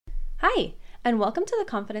Hi, and welcome to the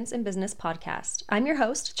Confidence in Business podcast. I'm your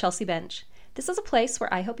host, Chelsea Bench. This is a place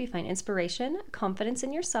where I hope you find inspiration, confidence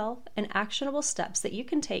in yourself, and actionable steps that you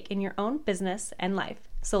can take in your own business and life.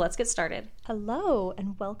 So let's get started. Hello,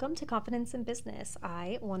 and welcome to Confidence in Business.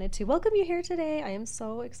 I wanted to welcome you here today. I am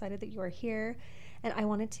so excited that you are here. And I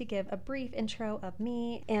wanted to give a brief intro of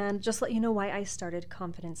me and just let you know why I started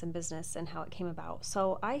Confidence in Business and how it came about.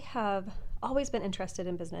 So I have always been interested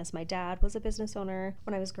in business. My dad was a business owner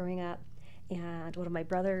when I was growing up, and one of my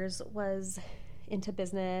brothers was into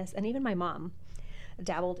business, and even my mom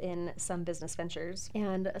dabbled in some business ventures.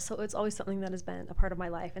 And so it's always something that has been a part of my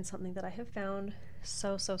life and something that I have found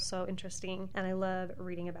so interesting, and I love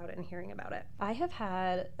reading about it and hearing about it. I have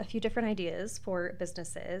had a few different ideas for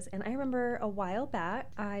businesses, and I remember a while back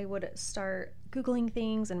I would start Googling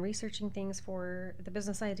things and researching things for the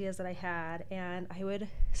business ideas that I had, and I would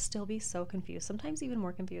still be so confused, sometimes even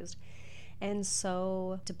more confused, and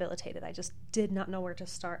so debilitated. I just did not know where to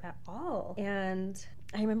start at all. And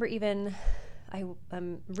I remember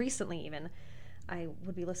recently I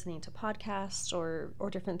would be listening to podcasts or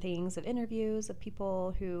different things of interviews of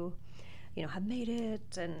people who, have made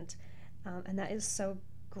it, and that is so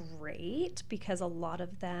great because a lot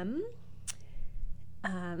of them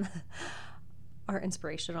are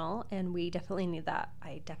inspirational, and we definitely need that.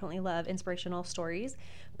 I definitely love inspirational stories,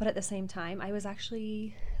 but at the same time, I was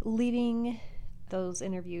actually leaving those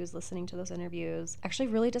interviews, listening to those interviews, actually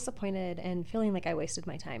really disappointed and feeling like I wasted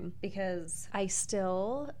my time because I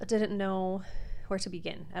still didn't know where to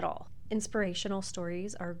begin at all. Inspirational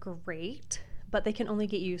stories are great, but they can only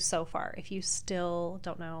get you so far if you still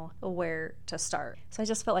don't know where to start. So I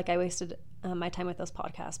just felt like I wasted my time with those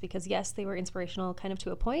podcasts because yes, they were inspirational kind of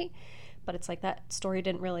to a point, but it's like that story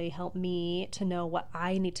didn't really help me to know what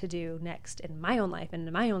I need to do next in my own life and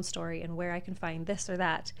in my own story and where I can find this or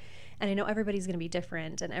that. And I know everybody's going to be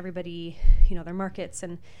different, and everybody, their markets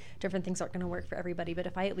and different things aren't going to work for everybody. But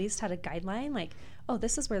if I at least had a guideline, like, oh,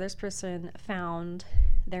 this is where this person found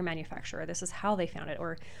their manufacturer, this is how they found it,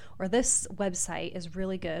 or this website is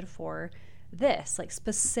really good for this, like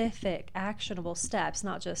specific actionable steps,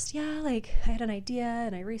 not just, I had an idea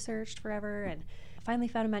and I researched forever and finally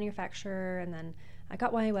found a manufacturer and then I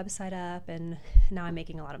got my website up and now I'm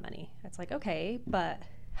making a lot of money. It's like, okay, but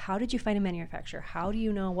how did you find a manufacturer? How do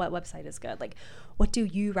you know what website is good? Like, what do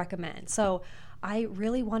you recommend? So I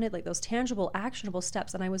really wanted like those tangible, actionable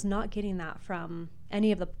steps, and I was not getting that from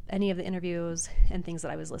any of the interviews and things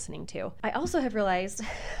that I was listening to. I also have realized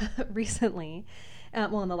recently, in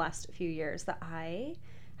the last few years, that I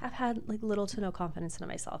have had like little to no confidence in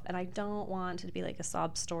myself, and I don't want it to be like a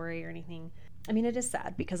sob story or anything. I mean, it is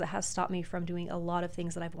sad because it has stopped me from doing a lot of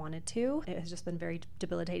things that I've wanted to. It has just been very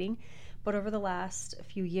debilitating. But over the last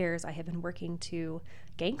few years, I have been working to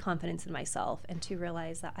gain confidence in myself and to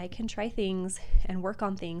realize that I can try things and work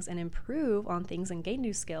on things and improve on things and gain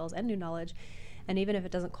new skills and new knowledge. And even if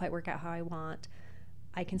it doesn't quite work out how I want,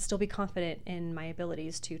 I can still be confident in my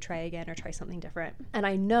abilities to try again or try something different. And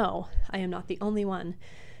I know I am not the only one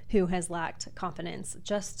who has lacked confidence.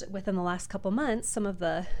 Just within the last couple months, some of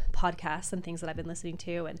the podcasts and things that I've been listening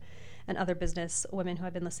to and other business women who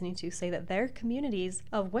I've been listening to say that their communities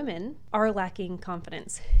of women are lacking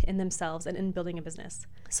confidence in themselves and in building a business.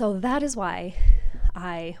 So that is why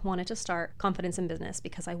I wanted to start Confidence in Business,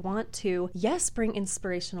 because I want to, yes, bring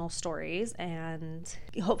inspirational stories and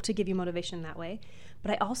hope to give you motivation that way,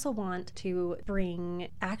 but I also want to bring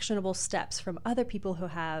actionable steps from other people who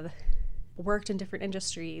have worked in different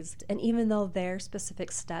industries. And even though their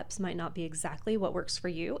specific steps might not be exactly what works for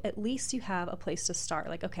you, at least you have a place to start.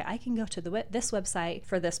 Like, okay, I can go to this website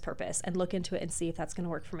for this purpose and look into it and see if that's going to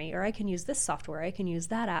work for me. Or I can use this software, I can use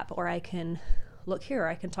that app, or I can look here, or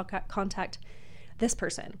I can contact this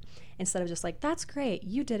person, instead of just like, that's great,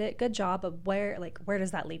 you did it, good job, but where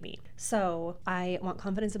does that leave me? So I want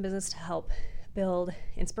Confidence in Business to help build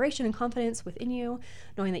inspiration and confidence within you,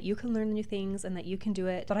 knowing that you can learn new things and that you can do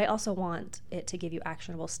it. But I also want it to give you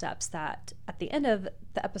actionable steps that at the end of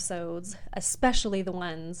the episodes, especially the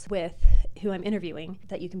ones with who I'm interviewing,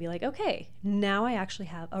 that you can be like, okay, now I actually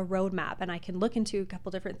have a roadmap and I can look into a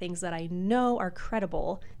couple different things that I know are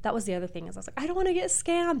credible. That was the other thing, is I was like, I don't want to get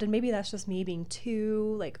scammed. And maybe that's just me being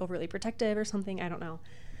too overly protective or something. I don't know.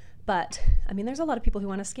 But I mean, there's a lot of people who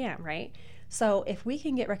want to scam, right? So if we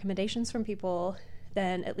can get recommendations from people,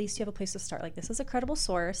 then at least you have a place to start. Like, this is a credible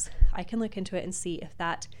source. I can look into it and see if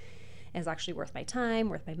that is actually worth my time,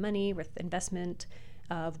 worth my money, worth investment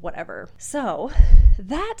of whatever. So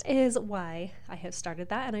that is why I have started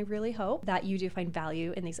that. And I really hope that you do find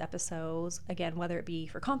value in these episodes. Again, whether it be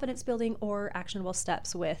for confidence building or actionable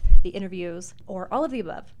steps with the interviews or all of the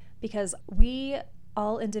above, because we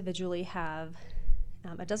all individually have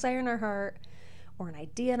a desire in our heart or an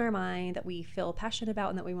idea in our mind that we feel passionate about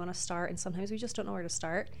and that we want to start. And sometimes we just don't know where to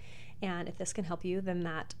start. And if this can help you, then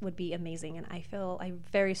that would be amazing. And I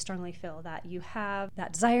very strongly feel that you have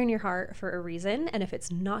that desire in your heart for a reason. And if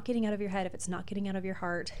it's not getting out of your head, if it's not getting out of your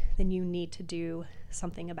heart, then you need to do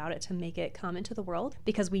something about it to make it come into the world,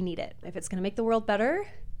 because we need it. If it's going to make the world better,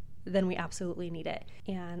 then we absolutely need it.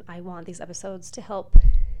 And I want these episodes to help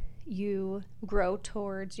you grow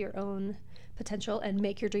towards your own potential and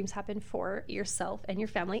make your dreams happen for yourself and your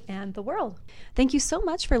family and the world. Thank you so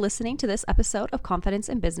much for listening to this episode of Confidence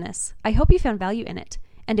in Business. I hope you found value in it.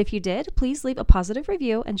 And if you did, please leave a positive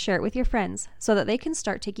review and share it with your friends so that they can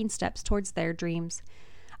start taking steps towards their dreams.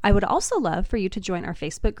 I would also love for you to join our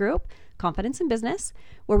Facebook group, Confidence in Business,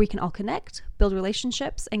 where we can all connect, build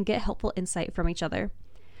relationships, and get helpful insight from each other.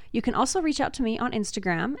 You can also reach out to me on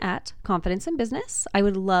Instagram at Confidence in Business. I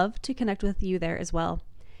would love to connect with you there as well.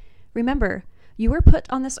 Remember, you were put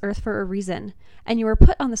on this earth for a reason, and you were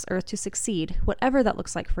put on this earth to succeed, whatever that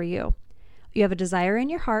looks like for you. You have a desire in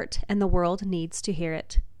your heart, and the world needs to hear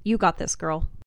it. You got this, girl.